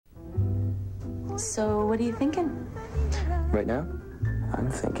So what are you thinking? Right now, I'm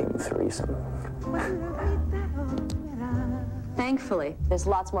thinking threesome. Thankfully, there's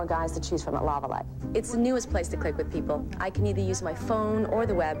lots more guys to choose from at Lava Life. It's the newest place to click with people. I can either use my phone or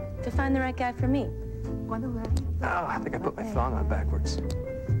the web to find the right guy for me. Oh, I think I put my thong on backwards.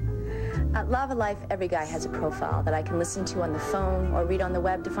 At Lava Life, every guy has a profile that I can listen to on the phone or read on the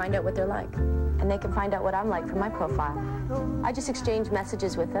web to find out what they're like. And they can find out what I'm like from my profile. I just exchange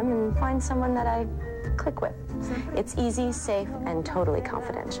messages with them and find someone that I click with. It's easy, safe, and totally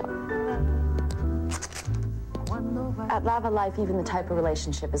confidential. At Lava Life, even the type of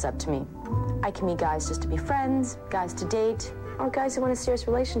relationship is up to me. I can meet guys just to be friends, guys to date, or guys who want a serious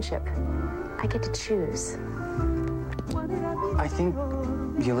relationship. I get to choose. I think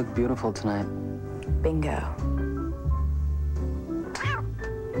you look beautiful tonight. Bingo.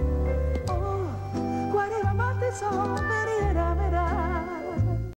 Oh,